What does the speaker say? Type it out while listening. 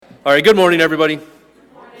All right, good morning, everybody.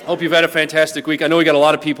 Hope you've had a fantastic week. I know we got a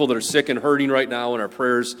lot of people that are sick and hurting right now, and our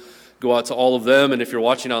prayers go out to all of them. And if you're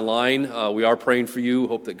watching online, we are praying for you.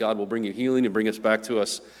 Hope that God will bring you healing and bring us back to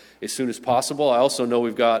us as soon as possible. I also know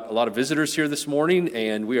we've got a lot of visitors here this morning,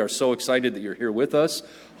 and we are so excited that you're here with us.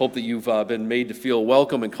 Hope that you've been made to feel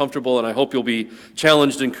welcome and comfortable, and I hope you'll be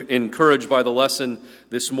challenged and encouraged by the lesson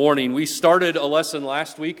this morning. We started a lesson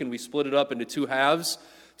last week, and we split it up into two halves,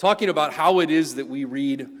 talking about how it is that we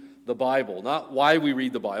read the Bible. Not why we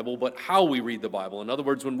read the Bible, but how we read the Bible. In other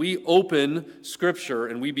words, when we open Scripture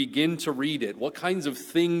and we begin to read it, what kinds of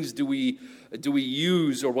things do we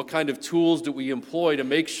use, or what kind of tools do we employ to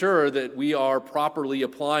make sure that we are properly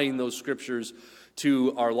applying those Scriptures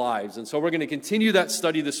to our lives? And so we're going to continue that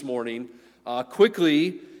study this morning.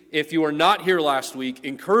 Quickly, if you were not here last week,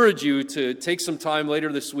 encourage you to take some time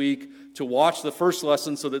later this week to watch the first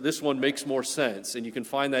lesson so that this one makes more sense. And you can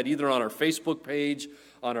find that either on our Facebook page,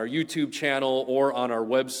 on our YouTube channel, or on our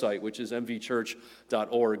website, which is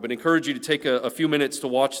mvchurch.org. But I encourage you to take a few minutes to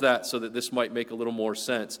watch that so that this might make a little more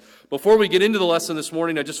sense. Before we get into the lesson this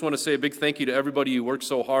morning, I just want to say a big thank you to everybody who worked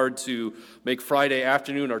so hard to make Friday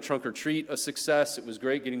afternoon, our trunk or treat, a success. It was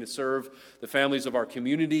great getting to serve the families of our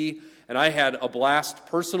community, and I had a blast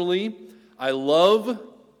personally. I love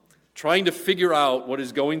trying to figure out what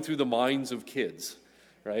is going through the minds of kids.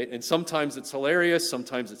 Right? And sometimes it's hilarious,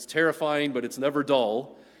 sometimes it's terrifying, but it's never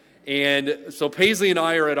dull. And so Paisley and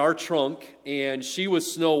I are at our trunk, and she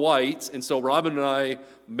was Snow White, and so Robin and I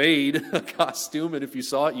made a costume, and if you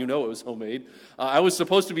saw it, you know it was homemade. I was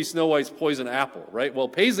supposed to be Snow White's poison apple, right? Well,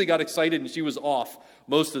 Paisley got excited, and she was off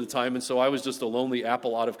most of the time, and so I was just a lonely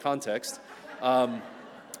apple out of context.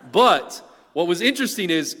 But what was interesting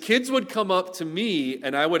is kids would come up to me,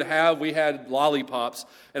 and we had lollipops,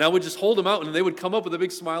 and I would just hold them out, and they would come up with a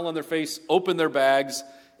big smile on their face, open their bags,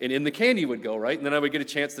 and in the candy would go, right? And then I would get a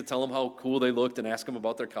chance to tell them how cool they looked and ask them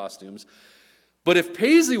about their costumes. But if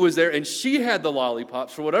Paisley was there and she had the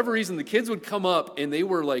lollipops, for whatever reason, the kids would come up, and they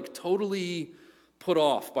were like totally put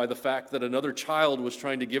off by the fact that another child was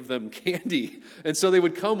trying to give them candy. And so they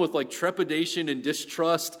would come with like trepidation and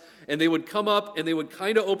distrust, and they would come up and they would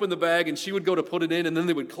kind of open the bag, and she would go to put it in, and then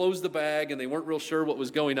they would close the bag, and they weren't real sure what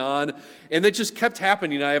was going on. And it just kept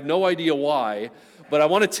happening. I have no idea why, but I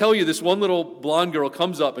want to tell you, this one little blonde girl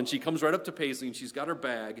comes up, and she comes right up to Paisley, and she's got her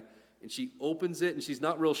bag, and she opens it, and she's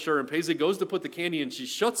not real sure, and Paisley goes to put the candy, and she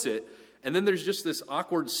shuts it. And then there's just this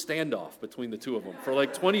awkward standoff between the two of them for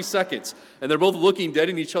like 20 seconds. And they're both looking dead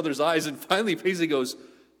in each other's eyes. And finally, Paisley goes,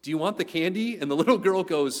 "Do you want the candy?" And the little girl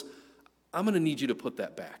goes, "I'm going to need you to put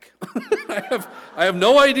that back." I have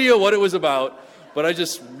no idea what it was about, but I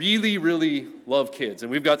just really, really love kids.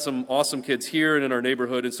 And we've got some awesome kids here and in our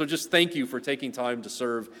neighborhood. And so just thank you for taking time to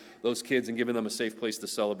serve those kids and giving them a safe place to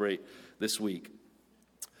celebrate this week.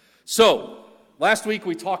 So, last week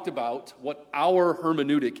we talked about what our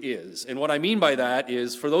hermeneutic is, and what I mean by that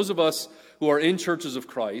is for those of us who are in Churches of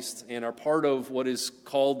Christ and are part of what is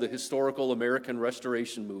called the historical American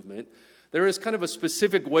Restoration movement, there is kind of a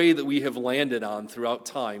specific way that we have landed on throughout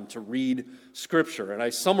time to read Scripture, and I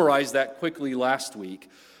summarized that quickly last week,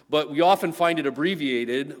 but we often find it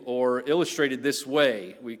abbreviated or illustrated this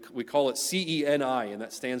way. We call it CENI, and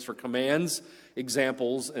that stands for Commands,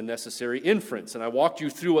 Examples, and Necessary Inference. And I walked you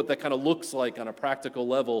through what that kind of looks like on a practical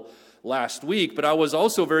level last week, but I was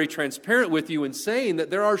also very transparent with you in saying that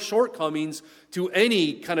there are shortcomings to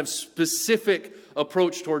any kind of specific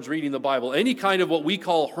approach towards reading the Bible. Any kind of what we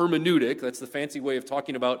call hermeneutic, that's the fancy way of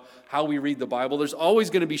talking about how we read the Bible, there's always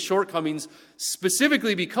going to be shortcomings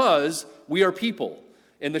specifically because we are people.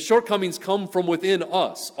 And the shortcomings come from within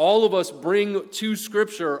us. All of us bring to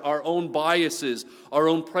Scripture our own biases, our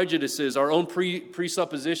own prejudices, our own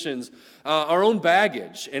presuppositions, our own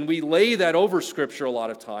baggage. And we lay that over Scripture a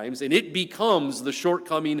lot of times, and it becomes the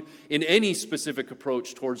shortcoming in any specific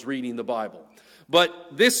approach towards reading the Bible.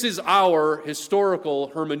 But this is our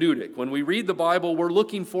historical hermeneutic. When we read the Bible, we're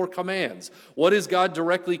looking for commands. What has God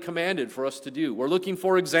directly commanded for us to do? We're looking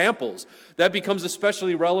for examples. That becomes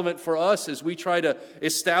especially relevant for us as we try to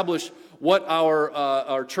establish what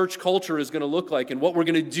our church culture is going to look like and what we're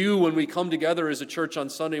going to do when we come together as a church on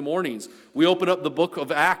Sunday mornings. We open up the book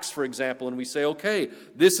of Acts, for example, and we say, okay,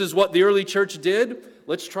 this is what the early church did.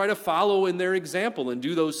 Let's try to follow in their example and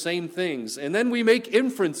do those same things. And then we make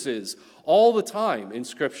inferences all the time in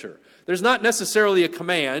Scripture. There's not necessarily a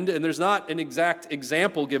command, and there's not an exact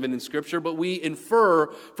example given in Scripture, but we infer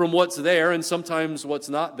from what's there, and sometimes what's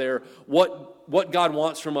not there, what God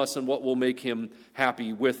wants from us and what will make Him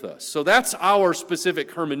happy with us. So that's our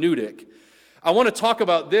specific hermeneutic. I want to talk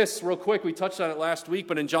about this real quick. We touched on it last week,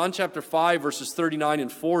 but in John chapter 5, verses 39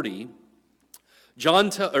 and 40,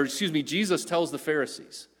 Jesus tells the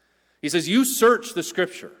Pharisees, he says, you search the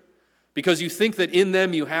Scripture because you think that in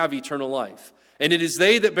them you have eternal life. And it is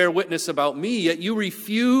they that bear witness about me, yet you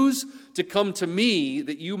refuse to come to me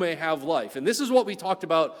that you may have life. And this is what we talked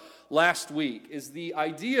about last week, is the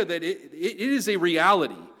idea that it is a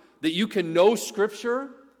reality that you can know Scripture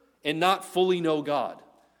and not fully know God.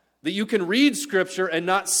 That you can read Scripture and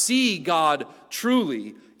not see God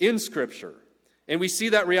truly in Scripture. And we see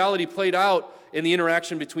that reality played out in the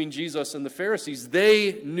interaction between Jesus and the Pharisees.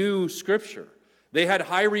 They knew Scripture. They had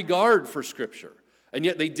high regard for Scripture. And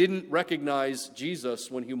yet they didn't recognize Jesus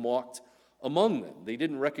when he walked among them. They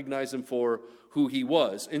didn't recognize him for who he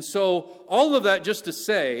was. And so all of that just to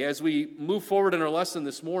say, as we move forward in our lesson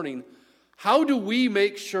this morning, how do we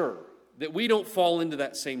make sure that we don't fall into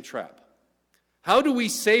that same trap? How do we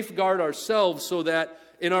safeguard ourselves so that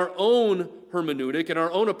in our own hermeneutic, in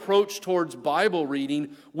our own approach towards Bible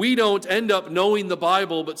reading, we don't end up knowing the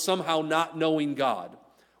Bible but somehow not knowing God?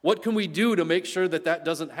 What can we do to make sure that that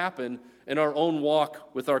doesn't happen in our own walk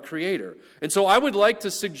with our Creator? And so I would like to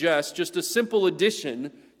suggest just a simple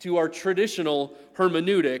addition to our traditional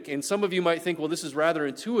hermeneutic. And some of you might think, well, this is rather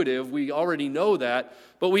intuitive. We already know that,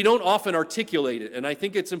 but we don't often articulate it. And I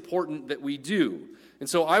think it's important that we do. And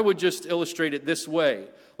so I would just illustrate it this way.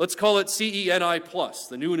 Let's call it CENI Plus,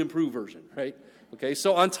 the new and improved version, right? Okay,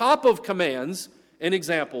 so on top of commands and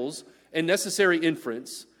examples and necessary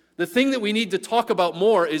inference, the thing that we need to talk about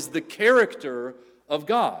more is the character of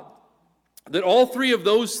God. That all three of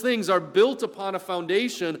those things are built upon a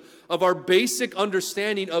foundation of our basic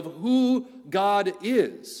understanding of who God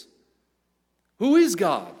is. Who is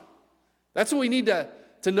God? That's what we need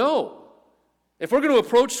to know. If we're going to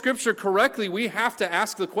approach Scripture correctly, we have to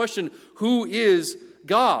ask the question, who is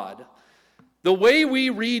God? The way we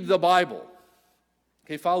read the Bible,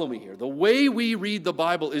 okay, follow me here. The way we read the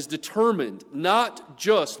Bible is determined not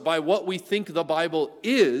just by what we think the Bible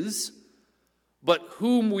is, but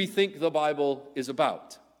whom we think the Bible is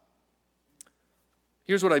about.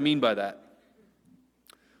 Here's what I mean by that.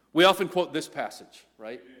 We often quote this passage,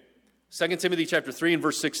 right? 2 Timothy chapter 3 and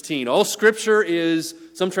verse 16. All Scripture is,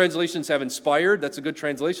 some translations have inspired. That's a good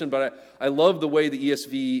translation, but I love the way the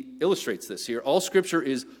ESV illustrates this here. All Scripture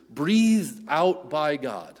is breathed out by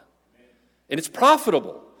God. And it's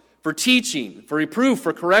profitable for teaching, for reproof,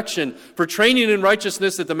 for correction, for training in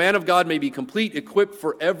righteousness, that the man of God may be complete, equipped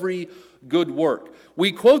for every good work.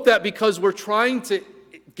 We quote that because we're trying to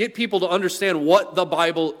get people to understand what the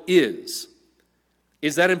Bible is.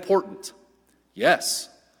 Is that important? Yes.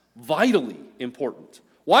 Vitally important.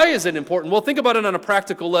 Why is it important? Well, think about it on a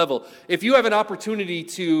practical level. If you have an opportunity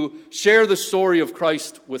to share the story of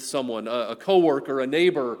Christ with someone, a coworker, a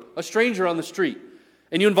neighbor, a stranger on the street,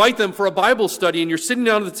 and you invite them for a Bible study, and you're sitting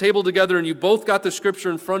down at the table together, and you both got the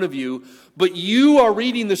Scripture in front of you, but you are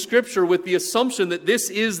reading the Scripture with the assumption that this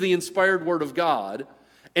is the inspired Word of God,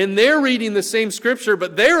 and they're reading the same Scripture,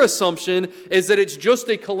 but their assumption is that it's just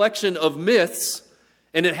a collection of myths,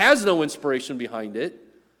 and it has no inspiration behind it.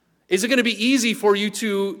 Is it going to be easy for you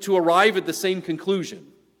to arrive at the same conclusion?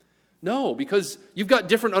 No, because you've got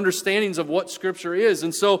different understandings of what Scripture is.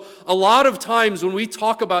 And so a lot of times when we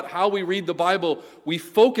talk about how we read the Bible, we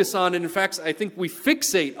focus on, and in fact, I think we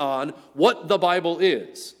fixate on what the Bible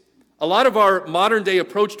is. A lot of our modern day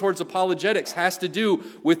approach towards apologetics has to do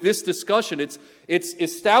with this discussion. It's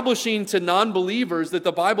establishing to non-believers that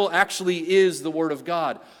the Bible actually is the Word of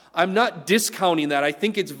God. I'm not discounting that. I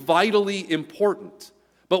think it's vitally important.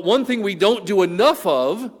 But one thing we don't do enough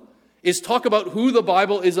of is talk about who the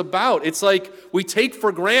Bible is about. It's like we take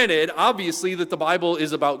for granted, obviously, that the Bible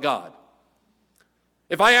is about God.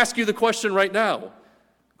 If I ask you the question right now,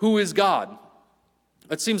 who is God?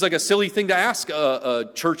 That seems like a silly thing to ask a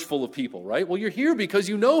church full of people, right? Well, you're here because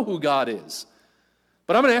you know who God is.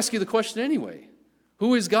 But I'm going to ask you the question anyway.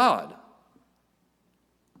 Who is God?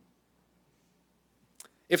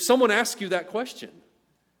 If someone asks you that question,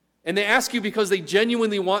 and they ask you because they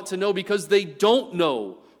genuinely want to know, because they don't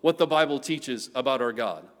know what the Bible teaches about our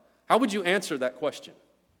God, how would you answer that question?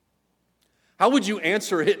 How would you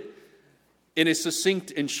answer it in a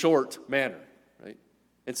succinct and short manner, right?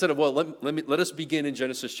 Instead of, well, let us begin in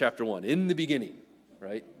Genesis chapter 1, in the beginning,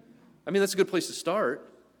 right? I mean, that's a good place to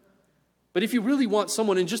start. But if you really want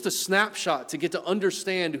someone in just a snapshot to get to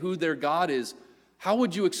understand who their God is, how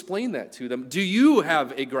would you explain that to them? Do you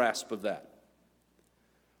have a grasp of that?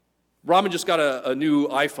 Robin just got a new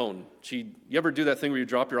iPhone. You ever do that thing where you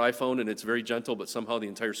drop your iPhone and it's very gentle, but somehow the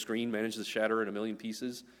entire screen manages to shatter in a million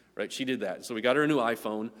pieces? Right? She did that. So we got her a new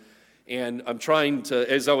iPhone. And I'm trying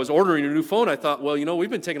to, as I was ordering a new phone, I thought, well, we've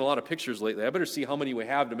been taking a lot of pictures lately. I better see how many we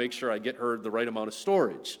have to make sure I get her the right amount of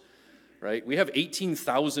storage. right? We have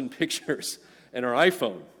 18,000 pictures in our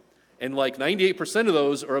iPhone. And like 98% of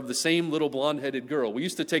those are of the same little blonde-headed girl. We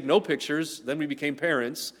used to take no pictures, then we became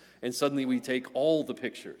parents, and suddenly we take all the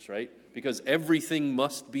pictures, right? Because everything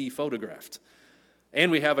must be photographed. And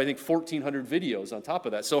we have, I think, 1,400 videos on top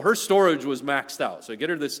of that. So her storage was maxed out. So I get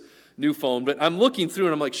her this new phone, but I'm looking through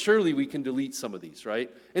and I'm like, surely we can delete some of these, right?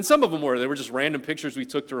 And some of them were. They were just random pictures we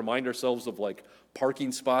took to remind ourselves of like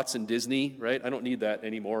parking spots in Disney, right? I don't need that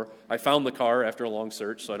anymore. I found the car after a long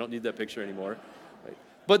search, so I don't need that picture anymore. Right?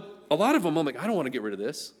 But a lot of them, I'm like, I don't want to get rid of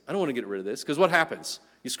this. I don't want to get rid of this. Because what happens?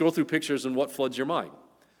 You scroll through pictures and what floods your mind?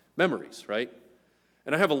 Memories, right?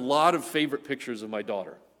 And I have a lot of favorite pictures of my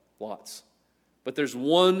daughter. Lots. But there's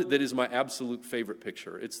one that is my absolute favorite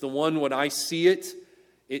picture. It's the one when I see it,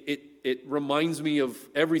 it reminds me of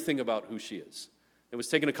everything about who she is. It was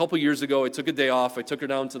taken a couple years ago. I took a day off. I took her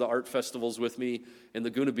down to the art festivals with me in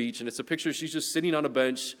Laguna Beach, and it's a picture she's just sitting on a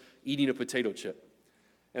bench eating a potato chip.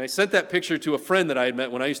 And I sent that picture to a friend that I had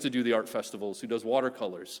met when I used to do the art festivals who does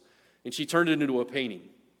watercolors. And she turned it into a painting.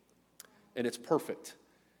 And it's perfect.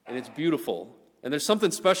 And it's beautiful. And there's something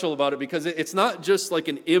special about it because it's not just like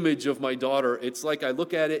an image of my daughter. It's like I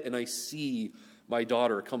look at it and I see my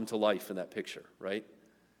daughter come to life in that picture, right?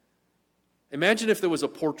 Imagine if there was a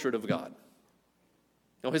portrait of God.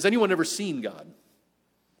 Now, has anyone ever seen God?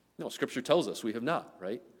 No, Scripture tells us we have not,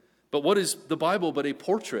 right? But what is the Bible but a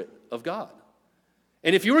portrait of God?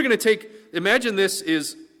 And if you were going to imagine this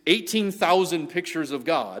is 18,000 pictures of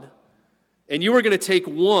God, and you were going to take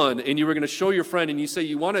one and you were going to show your friend and you say,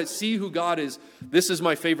 you want to see who God is, this is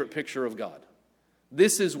my favorite picture of God.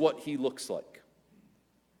 This is what he looks like.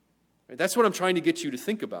 Right? That's what I'm trying to get you to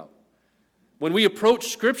think about. When we approach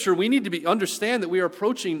Scripture, we need to understand that we are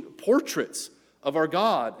approaching portraits of our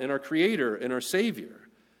God and our Creator and our Savior.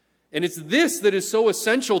 And it's this that is so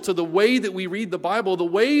essential to the way that we read the Bible, the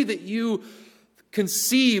way that you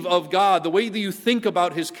conceive of God, the way that you think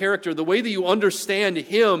about his character, the way that you understand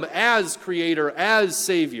him as Creator, as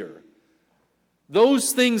Savior.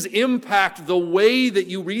 Those things impact the way that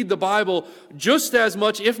you read the Bible just as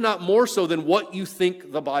much, if not more so, than what you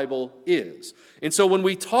think the Bible is. And so when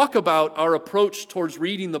we talk about our approach towards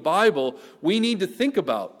reading the Bible, we need to think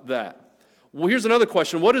about that. Well, here's another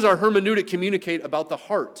question. What does our hermeneutic communicate about the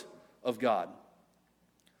heart of God?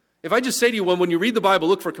 If I just say to you, when you read the Bible,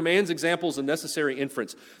 look for commands, examples, and necessary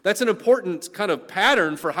inference. That's an important kind of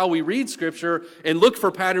pattern for how we read Scripture and look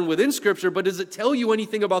for pattern within Scripture, but does it tell you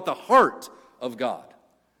anything about the heart of God?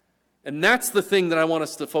 And that's the thing that I want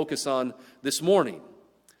us to focus on this morning.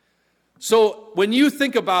 So when you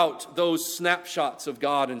think about those snapshots of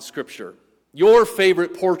God in Scripture, your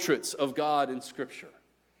favorite portraits of God in Scripture,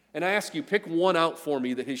 and I ask you, pick one out for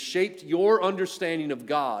me that has shaped your understanding of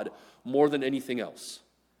God more than anything else.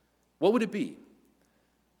 What would it be?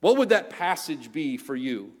 What would that passage be for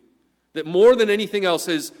you that more than anything else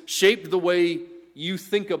has shaped the way you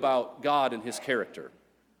think about God and his character?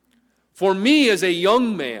 For me, as a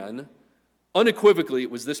young man, unequivocally, it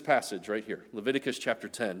was this passage right here, Leviticus chapter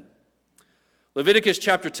 10. Leviticus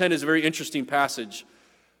chapter 10 is a very interesting passage.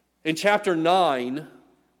 In chapter 9,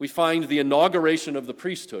 we find the inauguration of the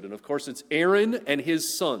priesthood. And of course, it's Aaron and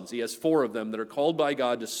his sons. He has 4 of them that are called by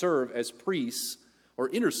God to serve as priests or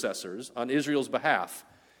intercessors on Israel's behalf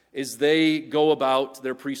as they go about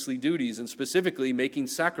their priestly duties, and specifically making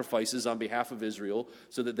sacrifices on behalf of Israel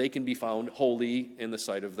so that they can be found holy in the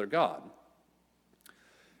sight of their God.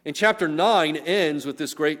 And chapter 9 ends with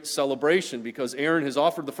this great celebration because Aaron has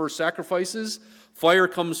offered the first sacrifices. Fire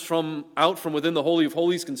comes out from within the Holy of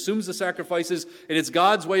Holies, consumes the sacrifices, and it's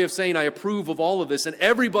God's way of saying, I approve of all of this, and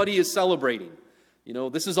everybody is celebrating. You know,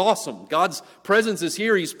 this is awesome. God's presence is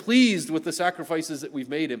here. He's pleased with the sacrifices that we've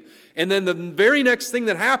made him. And then the very next thing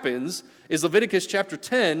that happens is Leviticus chapter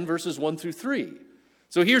 10, verses 1 through 3.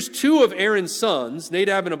 So here's 2 of Aaron's sons,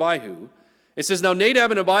 Nadab and Abihu. It says, Now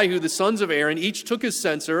Nadab and Abihu, the sons of Aaron, each took his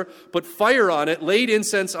censer, put fire on it, laid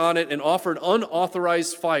incense on it, and offered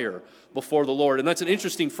unauthorized fire before the Lord. And that's an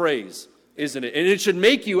interesting phrase, isn't it? And it should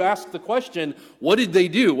make you ask the question, what did they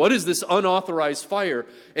do? What is this unauthorized fire?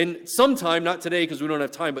 And sometime, not today because we don't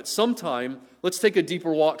have time, but sometime, let's take a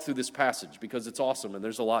deeper walk through this passage because it's awesome and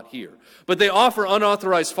there's a lot here. But they offer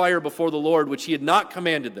unauthorized fire before the Lord, which he had not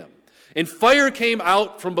commanded them. And fire came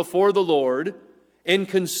out from before the Lord and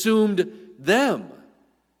consumed them.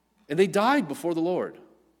 And they died before the Lord.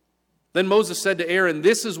 Then Moses said to Aaron,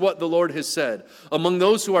 This is what the Lord has said. Among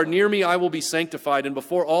those who are near me, I will be sanctified, and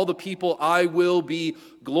before all the people, I will be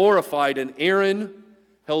glorified. And Aaron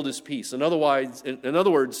held his peace. In other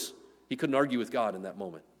words, he couldn't argue with God in that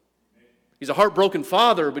moment. He's a heartbroken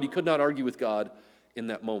father, but he could not argue with God in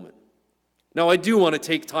that moment. Now, I do want to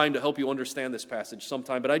take time to help you understand this passage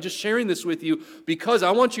sometime, but I'm just sharing this with you because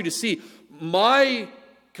I want you to see my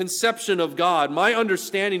conception of God, my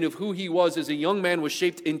understanding of who he was as a young man was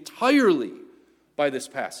shaped entirely by this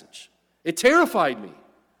passage. It terrified me.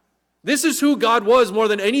 This is who God was more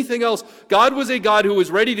than anything else. God was a God who was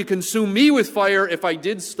ready to consume me with fire if I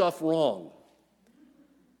did stuff wrong.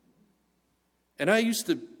 And I used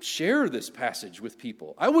to share this passage with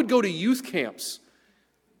people. I would go to youth camps,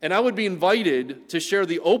 and I would be invited to share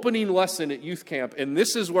the opening lesson at youth camp, and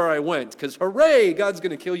this is where I went, because hooray, God's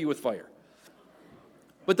going to kill you with fire.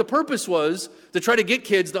 But the purpose was to try to get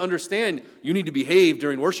kids to understand you need to behave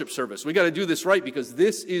during worship service. We got to do this right because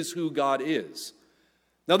this is who God is.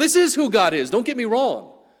 Now, this is who God is. Don't get me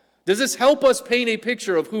wrong. Does this help us paint a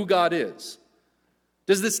picture of who God is?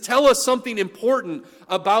 Does this tell us something important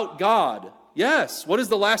about God? Yes. What is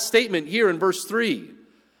the last statement here in verse 3?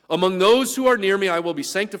 Among those who are near me, I will be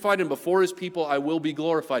sanctified, and before his people, I will be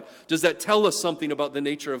glorified. Does that tell us something about the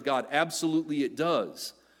nature of God? Absolutely it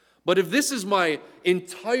does. But if this is my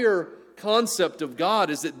entire concept of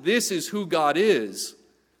God, is that this is who God is,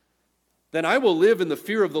 then I will live in the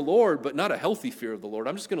fear of the Lord, but not a healthy fear of the Lord.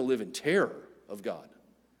 I'm just going to live in terror of God.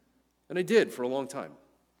 And I did for a long time.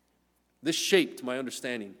 This shaped my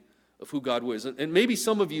understanding of who God was. And maybe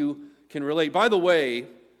some of you can relate. By the way,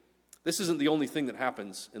 this isn't the only thing that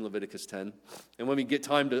happens in Leviticus 10. And when we get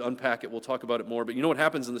time to unpack it, we'll talk about it more. But you know what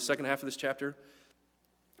happens in the second half of this chapter?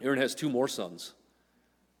 Aaron has 2 more sons.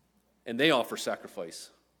 And they offer sacrifice.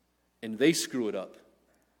 And they screw it up.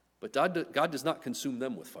 But God does not consume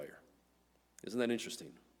them with fire. Isn't that interesting?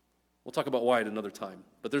 We'll talk about why at another time.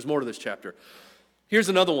 But there's more to this chapter. Here's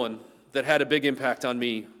another one that had a big impact on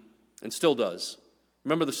me and still does.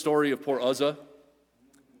 Remember the story of poor Uzzah?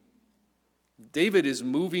 David is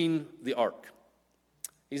moving the ark.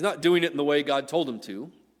 He's not doing it in the way God told him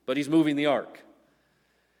to, but he's moving the ark.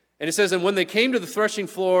 And it says, and when they came to the threshing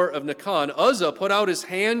floor of Nacon, Uzzah put out his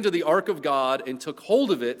hand to the ark of God and took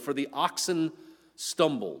hold of it, for the oxen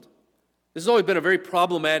stumbled. This has always been a very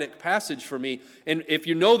problematic passage for me. And if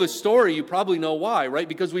you know the story, you probably know why, right?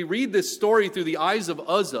 Because we read this story through the eyes of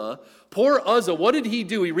Uzzah. Poor Uzzah, what did he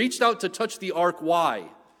do? He reached out to touch the ark. Why?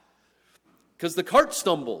 Because the cart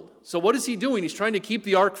stumbled. So what is he doing? He's trying to keep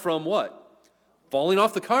the ark from what? Falling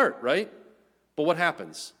off the cart, right? But what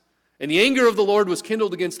happens? And the anger of the Lord was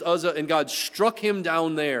kindled against Uzzah, and God struck him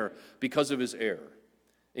down there because of his error.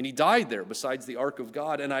 And he died there besides the ark of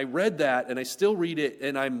God. And I read that, and I still read it,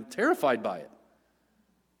 and I'm terrified by it.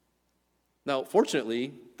 Now,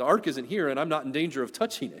 fortunately, the ark isn't here, and I'm not in danger of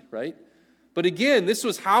touching it, right? But again, this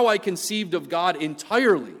was how I conceived of God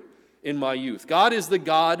entirely in my youth. God is the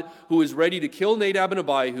God who is ready to kill Nadab and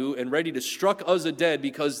Abihu and ready to struck Uzzah dead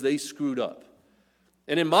because they screwed up.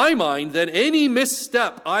 And in my mind, then any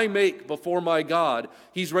misstep I make before my God,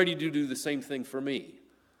 he's ready to do the same thing for me.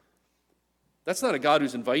 That's not a God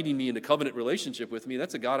who's inviting me into covenant relationship with me.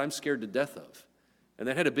 That's a God I'm scared to death of. And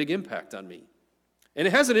that had a big impact on me. And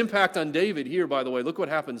it has an impact on David here, by the way. Look what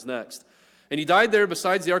happens next. And he died there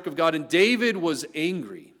besides the ark of God, and David was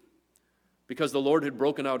angry because the Lord had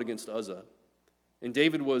broken out against Uzzah. And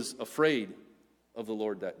David was afraid of the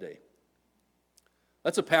Lord that day.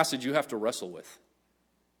 That's a passage you have to wrestle with.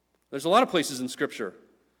 There's a lot of places in Scripture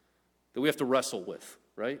that we have to wrestle with,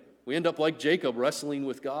 right? We end up like Jacob, wrestling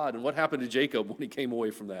with God. And what happened to Jacob when he came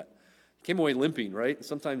away from that? He came away limping, right?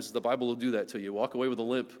 Sometimes the Bible will do that to you. Walk away with a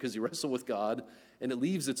limp because you wrestle with God, and it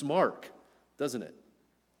leaves its mark, doesn't it?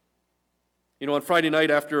 You know, on Friday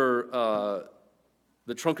night after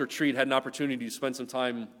the trunk or treat, had an opportunity to spend some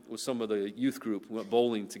time with some of the youth group. We went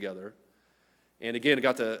bowling together. And again, I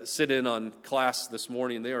got to sit in on class this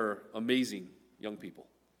morning. They are amazing young people.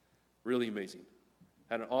 Really amazing.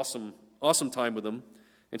 Had an awesome time with them.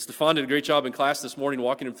 And Stefan did a great job in class this morning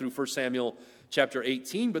walking him through 1 Samuel chapter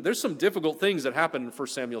 18. But there's some difficult things that happen in 1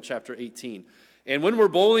 Samuel chapter 18. And when we're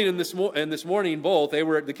bowling in this morning bowl,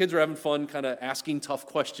 the kids were having fun kind of asking tough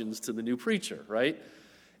questions to the new preacher, right?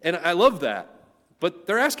 And I love that. But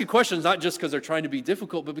they're asking questions not just because they're trying to be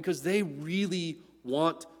difficult, but because they really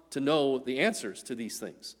want to know the answers to these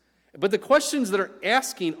things. But the questions that are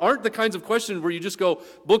asking aren't the kinds of questions where you just go,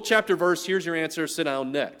 book, chapter, verse, here's your answer, sit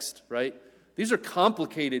down next, right? These are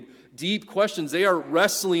complicated, deep questions. They are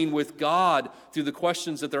wrestling with God through the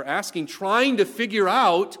questions that they're asking, trying to figure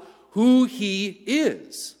out who he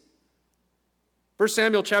is. 1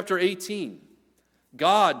 Samuel chapter 18,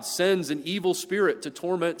 God sends an evil spirit to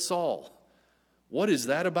torment Saul. What is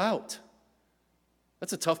that about?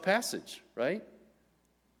 That's a tough passage, right?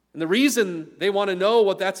 And the reason they want to know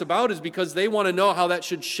what that's about is because they want to know how that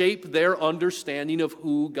should shape their understanding of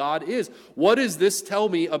who God is. What does this tell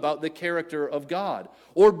me about the character of God?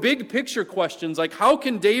 Or big picture questions like, how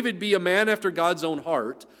can David be a man after God's own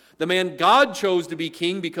heart, the man God chose to be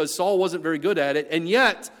king because Saul wasn't very good at it, and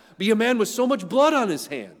yet be a man with so much blood on his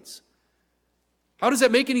hands? How does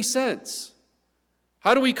that make any sense?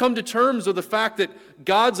 How do we come to terms with the fact that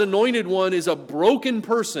God's anointed one is a broken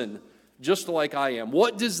person just like I am?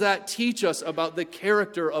 What does that teach us about the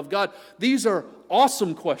character of God? These are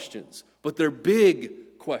awesome questions, but they're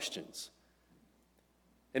big questions.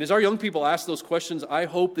 And as our young people ask those questions, I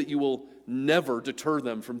hope that you will never deter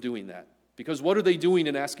them from doing that. Because what are they doing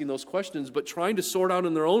in asking those questions but trying to sort out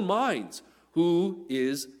in their own minds who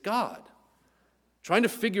is God? Trying to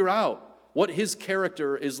figure out what his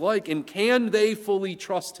character is like, and can they fully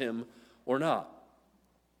trust him or not?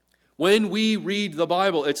 When we read the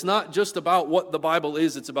Bible, it's not just about what the Bible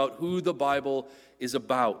is, it's about who the Bible is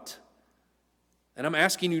about. And I'm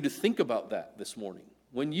asking you to think about that this morning.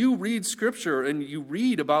 When you read Scripture and you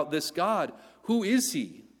read about this God, who is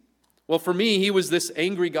he? Well, for me, he was this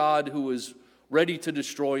angry God who was ready to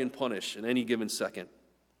destroy and punish in any given second.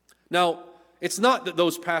 Now, it's not that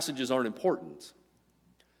those passages aren't important.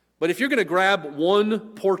 But if you're going to grab one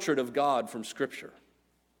portrait of God from Scripture,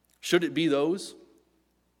 should it be those?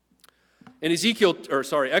 In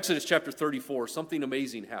Exodus chapter 34, something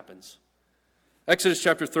amazing happens. Exodus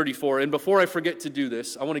chapter 34, and before I forget to do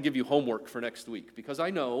this, I want to give you homework for next week, because I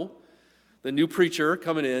know the new preacher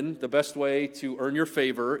coming in, the best way to earn your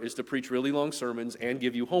favor is to preach really long sermons and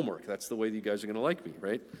give you homework. That's the way that you guys are going to like me,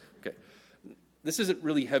 right? Okay. This isn't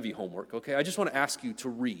really heavy homework, okay? I just want to ask you to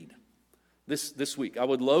read this week. I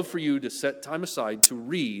would love for you to set time aside to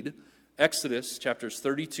read Exodus chapters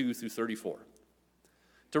 32 through 34.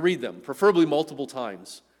 To read them, preferably multiple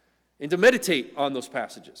times, and to meditate on those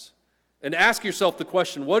passages. And ask yourself the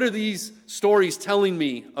question, what are these stories telling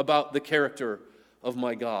me about the character of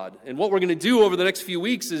my God? And what we're going to do over the next few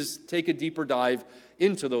weeks is take a deeper dive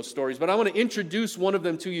into those stories. But I want to introduce one of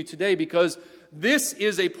them to you today, because this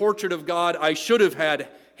is a portrait of God I should have had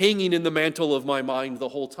hanging in the mantle of my mind the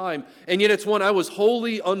whole time. And yet it's one I was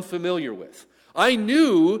wholly unfamiliar with. I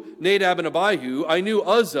knew Nadab and Abihu. I knew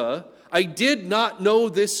Uzzah. I did not know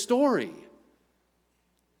this story.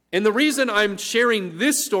 And the reason I'm sharing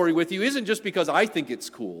this story with you isn't just because I think it's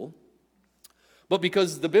cool, but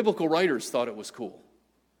because the biblical writers thought it was cool.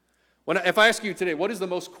 If I ask you today, what is the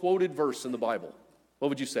most quoted verse in the Bible? What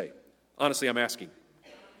would you say? Honestly, I'm asking.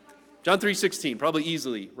 John 3:16, probably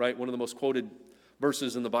easily, right? One of the most quoted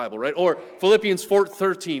verses in the Bible, right? Or Philippians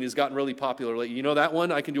 4:13 has gotten really popular lately. You know that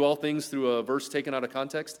one? I can do all things through a verse taken out of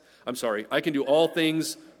context. I'm sorry. I can do all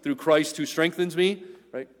things through Christ who strengthens me,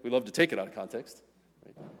 right? We love to take it out of context.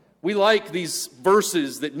 Right? We like these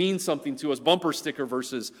verses that mean something to us, bumper sticker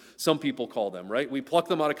verses, some people call them, right? We pluck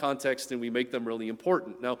them out of context and we make them really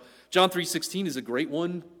important. Now, John 3:16 is a great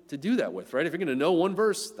one to do that with, right? If you're going to know one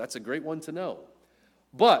verse, that's a great one to know.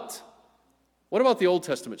 But what about the Old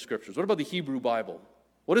Testament scriptures? What about the Hebrew Bible?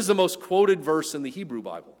 What is the most quoted verse in the Hebrew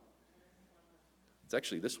Bible? It's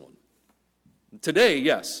actually this one. Today,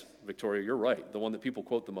 yes, Victoria, you're right, the one that people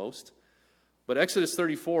quote the most. But Exodus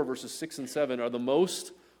 34, verses 6 and 7 are the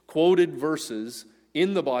most quoted verses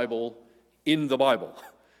in the Bible. In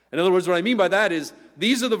other words, what I mean by that is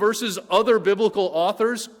these are the verses other biblical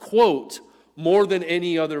authors quote more than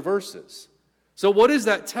any other verses. So what does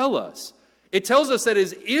that tell us? It tells us that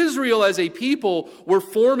as Israel as a people were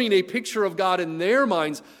forming a picture of God in their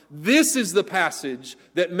minds, this is the passage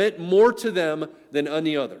that meant more to them than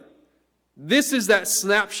any other. This is that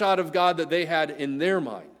snapshot of God that they had in their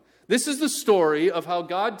mind. This is the story of how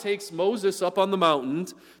God takes Moses up on the mountain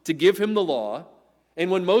to give him the law. And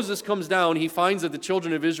when Moses comes down, he finds that the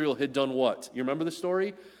children of Israel had done what? You remember the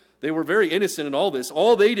story? They were very innocent in all this.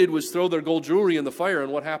 All they did was throw their gold jewelry in the fire,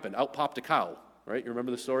 and what happened? Out popped a cow, right? You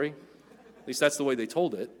remember the story? At least that's the way they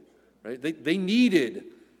told it, right? They needed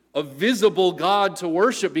a visible God to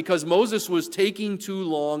worship because Moses was taking too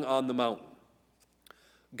long on the mountain.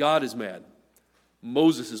 God is mad.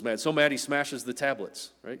 Moses is mad. So mad he smashes the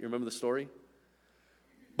tablets, right? You remember the story?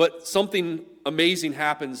 But something amazing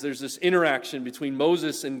happens. There's this interaction between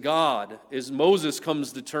Moses and God as Moses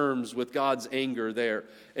comes to terms with God's anger there.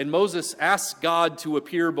 And Moses asks God to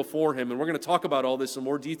appear before him. And we're going to talk about all this in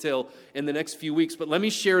more detail in the next few weeks. But let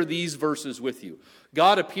me share these verses with you.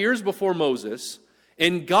 God appears before Moses,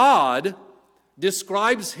 and God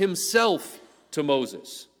describes himself to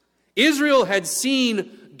Moses. Israel had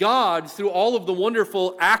seen God through all of the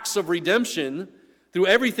wonderful acts of redemption, through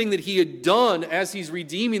everything that he had done as he's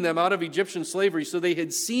redeeming them out of Egyptian slavery. So they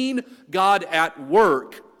had seen God at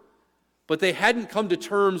work, but they hadn't come to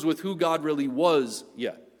terms with who God really was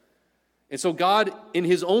yet. And so God, in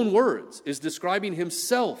his own words, is describing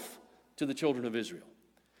himself to the children of Israel.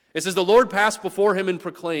 It says, the Lord passed before him and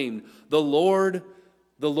proclaimed, the Lord,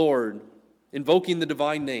 invoking the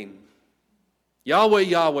divine name. Yahweh,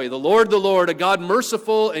 Yahweh, the Lord, a God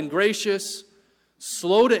merciful and gracious,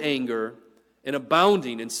 slow to anger, and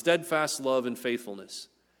abounding in steadfast love and faithfulness,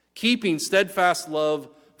 keeping steadfast love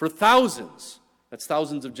for thousands, that's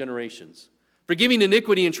thousands of generations, forgiving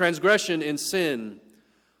iniquity and transgression and sin,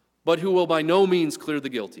 but who will by no means clear the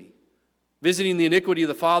guilty, visiting the iniquity of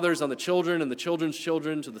the fathers on the children and the children's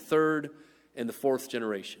children to the third and the fourth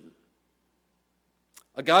generation.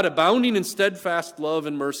 A God abounding in steadfast love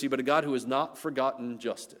and mercy, but a God who has not forgotten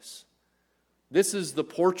justice. This is the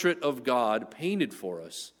portrait of God painted for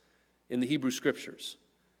us in the Hebrew Scriptures.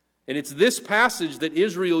 And it's this passage that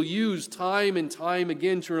Israel used time and time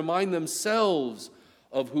again to remind themselves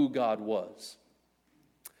of who God was.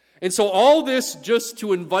 And so all this just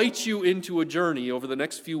to invite you into a journey over the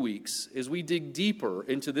next few weeks as we dig deeper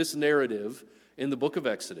into this narrative in the book of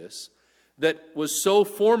Exodus that was so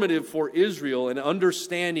formative for Israel in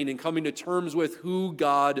understanding and coming to terms with who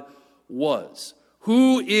God was.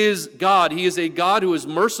 Who is God? He is a God who is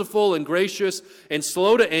merciful and gracious and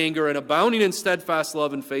slow to anger and abounding in steadfast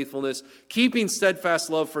love and faithfulness, keeping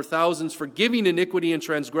steadfast love for thousands, forgiving iniquity and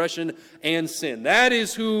transgression and sin. That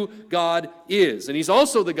is who God is. And he's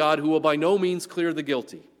also the God who will by no means clear the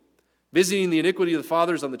guilty, visiting the iniquity of the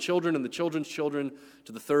fathers on the children and the children's children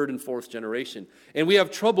to the third and fourth generation. And we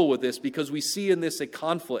have trouble with this because we see in this a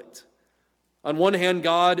conflict. On one hand,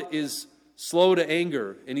 God is slow to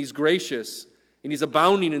anger and he's gracious and he's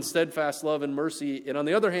abounding in steadfast love and mercy. And on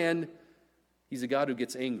the other hand, he's a God who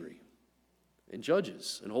gets angry and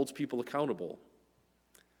judges and holds people accountable.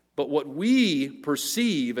 But what we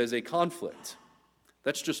perceive as a conflict,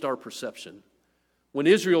 that's just our perception. When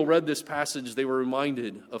Israel read this passage, they were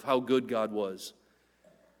reminded of how good God was.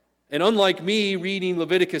 And unlike me reading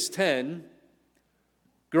Leviticus 10,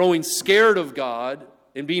 growing scared of God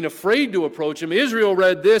and being afraid to approach him, Israel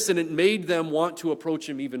read this and it made them want to approach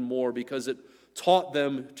him even more because it taught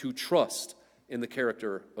them to trust in the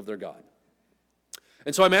character of their God.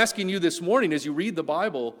 And so I'm asking you this morning as you read the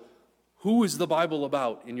Bible, who is the Bible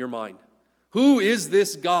about in your mind? Who is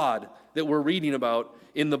this God that we're reading about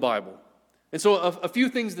in the Bible? And so a few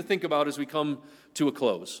things to think about as we come to a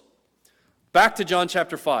close. Back to John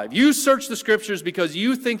chapter 5. You search the Scriptures because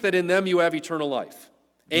you think that in them you have eternal life.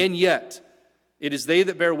 And yet, it is they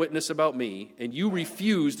that bear witness about me, and you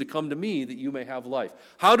refuse to come to me that you may have life.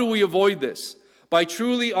 How do we avoid this? By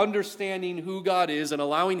truly understanding who God is and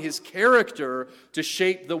allowing his character to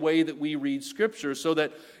shape the way that we read Scripture, so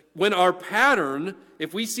that when our pattern,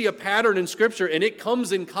 if we see a pattern in Scripture and it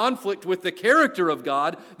comes in conflict with the character of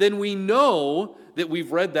God, then we know that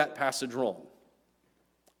we've read that passage wrong.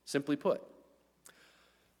 Simply put.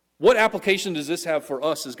 What application does this have for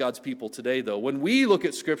us as God's people today, though? When we look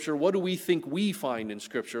at Scripture, what do we think we find in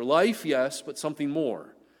Scripture? Life, yes, but something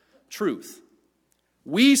more. Truth.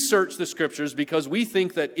 We search the Scriptures because we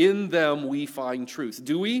think that in them we find truth.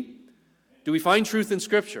 Do we? Do we find truth in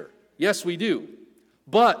Scripture? Yes, we do.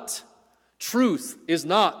 But truth is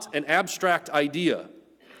not an abstract idea.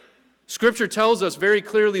 Scripture tells us very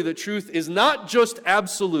clearly that truth is not just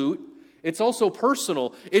absolute, it's also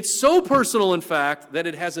personal. It's so personal, in fact, that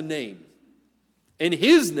it has a name. And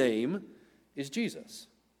his name is Jesus.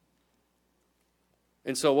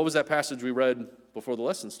 And so what was that passage we read before the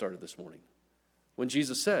lesson started this morning? When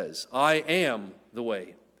Jesus says, I am the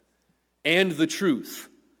way and the truth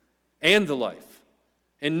and the life.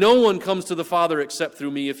 And no one comes to the Father except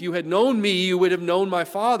through me. If you had known me, you would have known my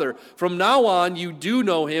Father. From now on, you do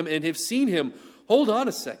know him and have seen him. Hold on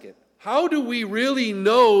a second. How do we really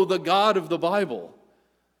know the God of the Bible?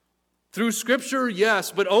 Through Scripture,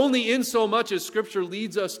 yes, but only in so much as Scripture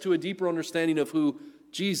leads us to a deeper understanding of who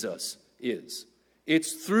Jesus is.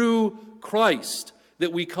 It's through Christ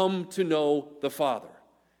that we come to know the Father.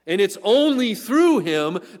 And it's only through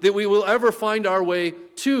him that we will ever find our way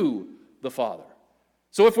to the Father.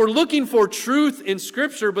 So if we're looking for truth in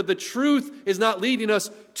Scripture, but the truth is not leading us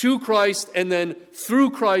to Christ and then through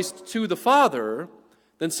Christ to the Father,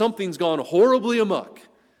 then something's gone horribly amok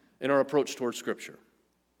in our approach towards Scripture.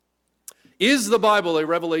 Is the Bible a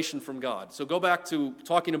revelation from God? So go back to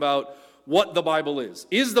talking about what the Bible is.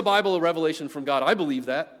 Is the Bible a revelation from God? I believe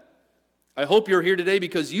that. I hope you're here today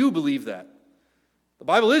because you believe that. The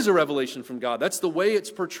Bible is a revelation from God. That's the way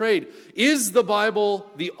it's portrayed. Is the Bible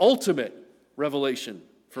the ultimate revelation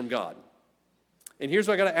from God? And here's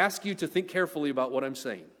what I got to ask you to think carefully about what I'm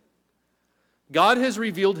saying. God has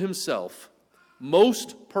revealed himself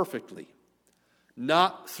most perfectly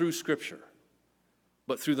not through Scripture,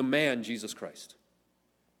 but through the man, Jesus Christ.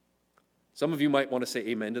 Some of you might want to say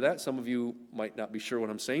amen to that. Some of you might not be sure what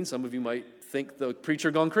I'm saying. Some of you might think the preacher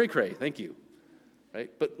gone cray-cray. Thank you. Right?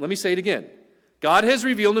 But let me say it again. God has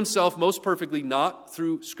revealed himself most perfectly not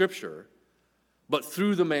through Scripture, but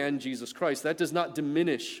through the man, Jesus Christ. That does not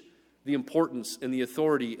diminish the importance and the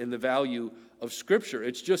authority and the value of Scripture.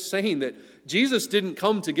 It's just saying that Jesus didn't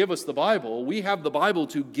come to give us the Bible. We have the Bible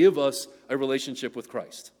to give us a relationship with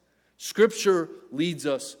Christ. Scripture leads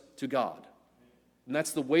us to God. And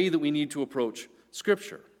that's the way that we need to approach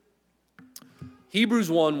Scripture. Hebrews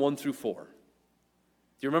 1 through 4. Do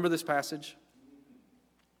you remember this passage?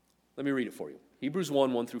 Let me read it for you. Hebrews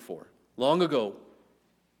 1 through 4. Long ago,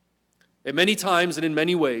 at many times and in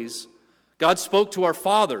many ways, God spoke to our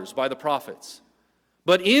fathers by the prophets.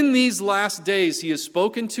 But in these last days, he has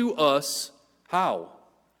spoken to us, how?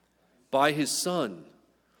 By his Son,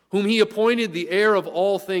 whom he appointed the heir of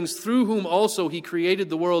all things, through whom also he created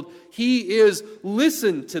the world. He is,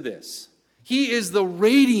 listen to this, he is the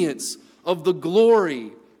radiance of the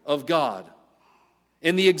glory of God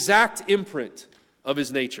and the exact imprint of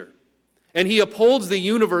his nature. And he upholds the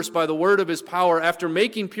universe by the word of his power. After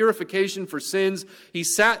making purification for sins, he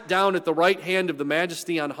sat down at the right hand of the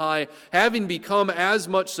Majesty on high, having become as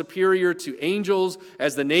much superior to angels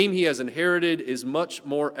as the name he has inherited is much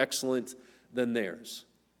more excellent than theirs.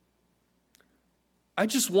 I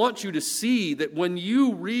just want you to see that when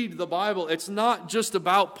you read the Bible, it's not just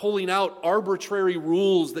about pulling out arbitrary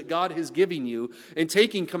rules that God has given you and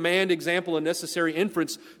taking command, example, and necessary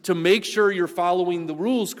inference to make sure you're following the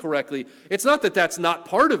rules correctly. It's not that that's not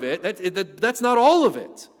part of it. That's not all of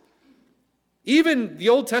it. Even the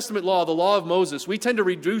Old Testament law, the law of Moses, we tend to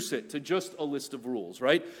reduce it to just a list of rules,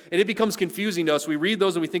 right? And it becomes confusing to us. We read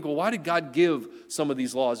those and we think, well, why did God give some of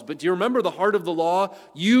these laws? But do you remember the heart of the law?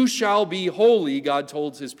 You shall be holy, God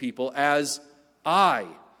told his people, as I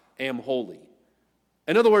am holy.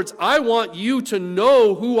 In other words, I want you to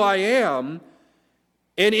know who I am,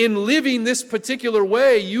 and in living this particular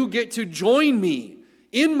way, you get to join me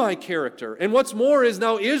in my character. And what's more is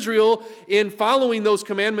now Israel, in following those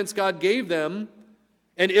commandments God gave them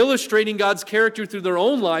and illustrating God's character through their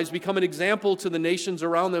own lives, become an example to the nations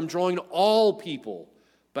around them, drawing all people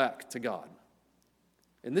back to God.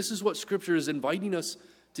 And this is what Scripture is inviting us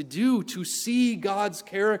to do, to see God's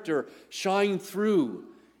character shine through.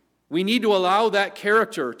 We need to allow that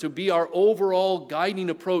character to be our overall guiding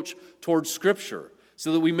approach towards Scripture,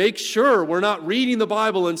 so that we make sure we're not reading the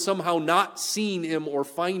Bible and somehow not seeing him or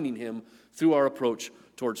finding him through our approach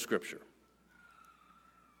towards Scripture.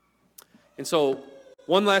 And so,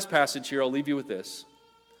 one last passage here, I'll leave you with this.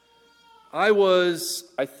 When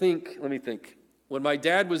my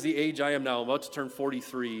dad was the age I am now, I'm about to turn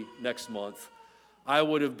 43 next month, I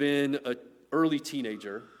would have been an early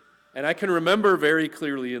teenager. And I can remember very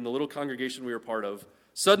clearly in the little congregation we were part of,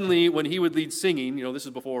 suddenly when he would lead singing, this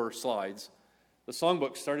is before slides, the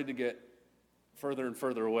songbook started to get further and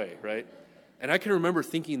further away, right? And I can remember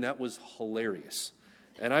thinking that was hilarious.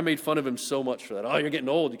 And I made fun of him so much for that. Oh, you're getting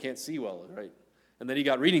old, you can't see well, right? And then he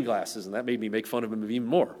got reading glasses, and that made me make fun of him even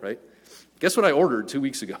more, right? Guess what I ordered 2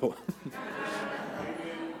 weeks ago?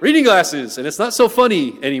 Reading glasses, and it's not so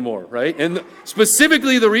funny anymore, right? And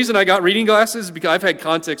specifically the reason I got reading glasses is because I've had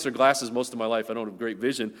contacts or glasses most of my life. I don't have great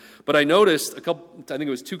vision. But I noticed I think it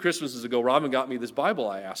was 2 Christmases ago, Robin got me this Bible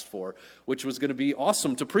I asked for, which was going to be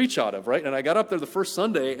awesome to preach out of, right? And I got up there the first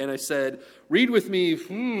Sunday, and I said, read with me,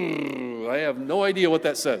 I have no idea what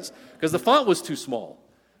that says, because the font was too small,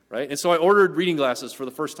 right? And so I ordered reading glasses for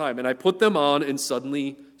the first time, and I put them on, and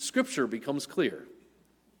suddenly Scripture becomes clear.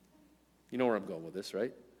 You know where I'm going with this,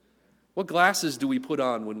 right? What glasses do we put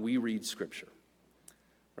on when we read Scripture?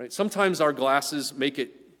 Right? Sometimes our glasses make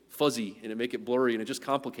it fuzzy and it make it blurry and it just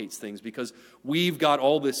complicates things because we've got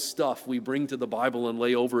all this stuff we bring to the Bible and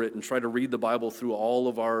lay over it and try to read the Bible through all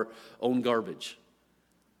of our own garbage.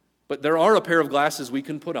 But there are a pair of glasses we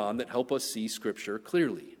can put on that help us see Scripture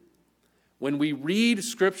clearly. When we read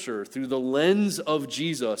Scripture through the lens of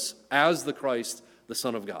Jesus as the Christ, the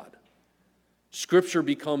Son of God, Scripture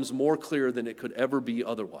becomes more clear than it could ever be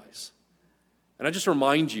otherwise. And I just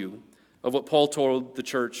remind you of what Paul told the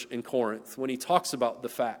church in Corinth when he talks about the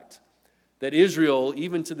fact that Israel,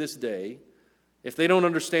 even to this day, if they don't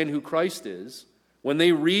understand who Christ is, when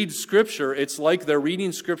they read Scripture, it's like they're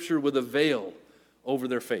reading Scripture with a veil over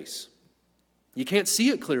their face. You can't see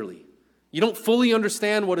it clearly. You don't fully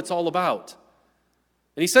understand what it's all about.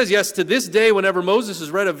 And he says, yes, to this day, whenever Moses is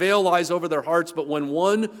read, a veil lies over their hearts, but when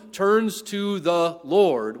one turns to the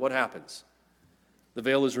Lord, what happens? The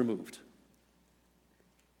veil is removed.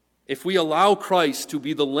 if we allow Christ to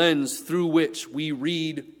be the lens through which we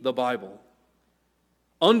read the Bible,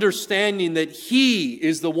 understanding that He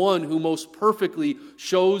is the one who most perfectly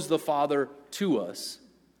shows the Father to us,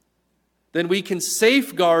 then we can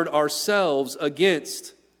safeguard ourselves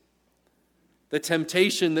against the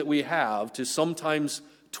temptation that we have to sometimes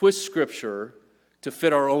twist Scripture to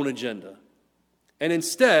fit our own agenda, and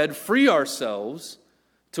instead free ourselves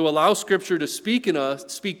to allow Scripture to speak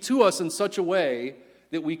to us in such a way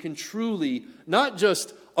that we can truly not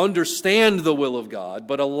just understand the will of God,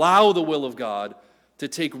 but allow the will of God to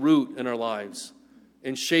take root in our lives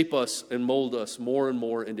and shape us and mold us more and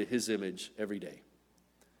more into His image every day.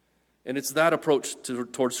 And it's that approach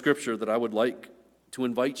towards Scripture that I would like to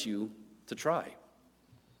invite you to try.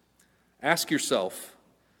 Ask yourself,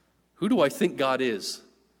 who do I think God is?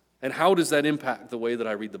 And how does that impact the way that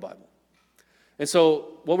I read the Bible? And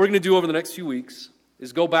so what we're going to do over the next few weeks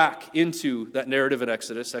is go back into that narrative in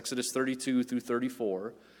Exodus 32 through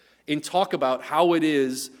 34, and talk about how it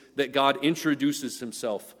is that God introduces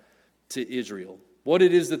Himself to Israel. What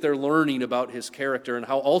it is that they're learning about His character, and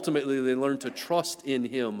how ultimately they learn to trust in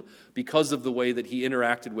Him because of the way that He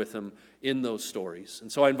interacted with them in those stories.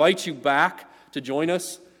 And so I invite you back to join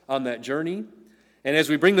us on that journey. And as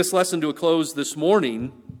we bring this lesson to a close this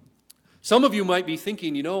morning, some of you might be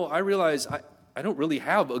thinking, I realize I don't really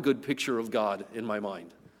have a good picture of God in my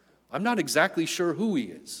mind. I'm not exactly sure who He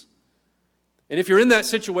is. And if you're in that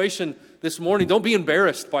situation this morning, don't be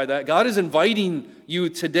embarrassed by that. God is inviting you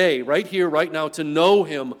today, right here, right now, to know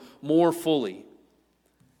Him more fully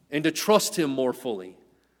and to trust Him more fully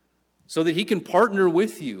so that He can partner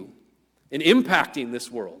with you in impacting this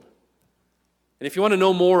world. And if you want to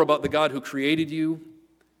know more about the God who created you,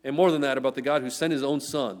 and more than that, about the God who sent His own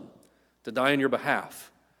Son to die on your behalf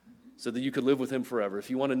so that you could live with Him forever, if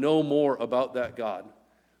you want to know more about that God,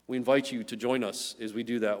 we invite you to join us as we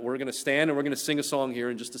do that. We're going to stand and we're going to sing a song here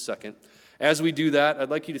in just a second. As we do that, I'd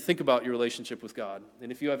like you to think about your relationship with God.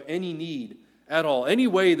 And if you have any need at all, any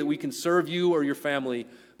way that we can serve you or your family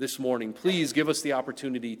this morning, please give us the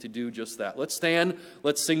opportunity to do just that. Let's stand,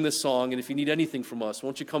 let's sing this song, and if you need anything from us,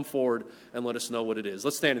 won't you come forward and let us know what it is.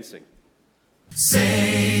 Let's stand and sing.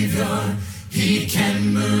 Savior, He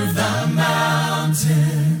can move the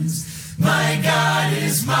mountains. My God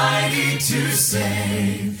is mighty to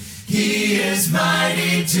save. He is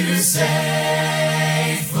mighty to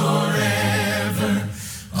save forever.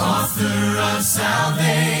 Author of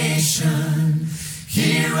salvation,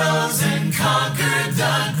 He rose and conquered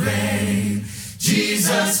the grave.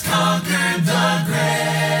 Jesus conquered the grave.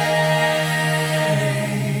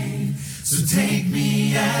 So take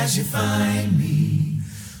me as you find me,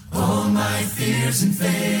 all my fears and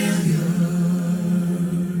failures.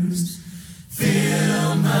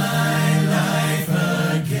 Fill my life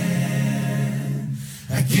again.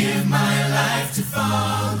 I give my life to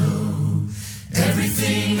follow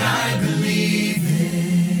everything I believe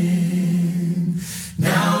in.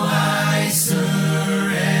 Now I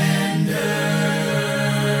surrender.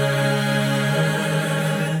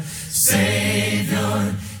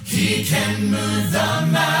 Savior, He can move the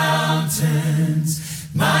mountains.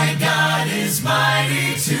 My God is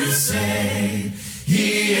mighty to save.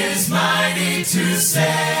 He is mighty to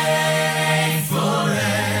save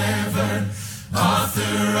forever.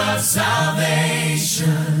 Author of salvation,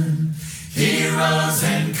 He rose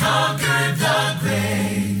and conquered the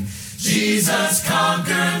grave. Jesus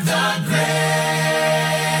conquered the grave.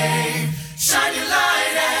 Shine your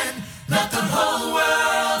light and let the whole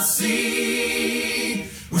world see.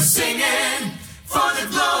 We're singing for the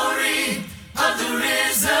glory of the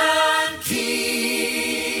risen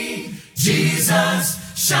King. Jesus,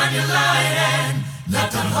 shine your light and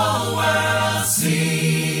let the whole world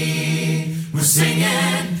see. We're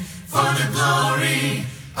singing for the glory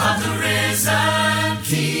of the risen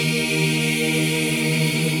King.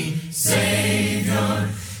 Savior,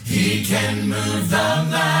 He can move the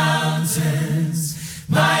mountains.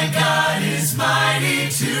 My God is mighty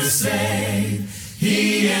to save.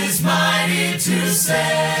 He is mighty to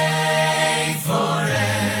save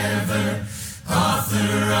forever.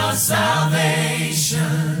 Author of salvation,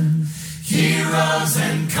 He rose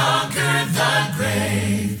and conquered the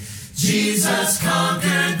grave. Jesus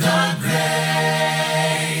conquered the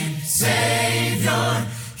grave. Savior,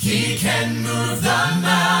 He can move the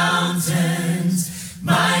mountains.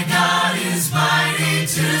 My God is mighty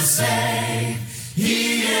to save.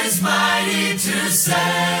 He is mighty to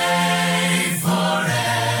save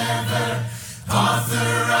forever.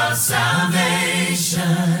 Author of salvation,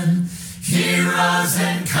 He rose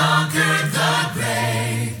and conquered the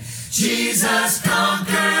grave. Jesus conquered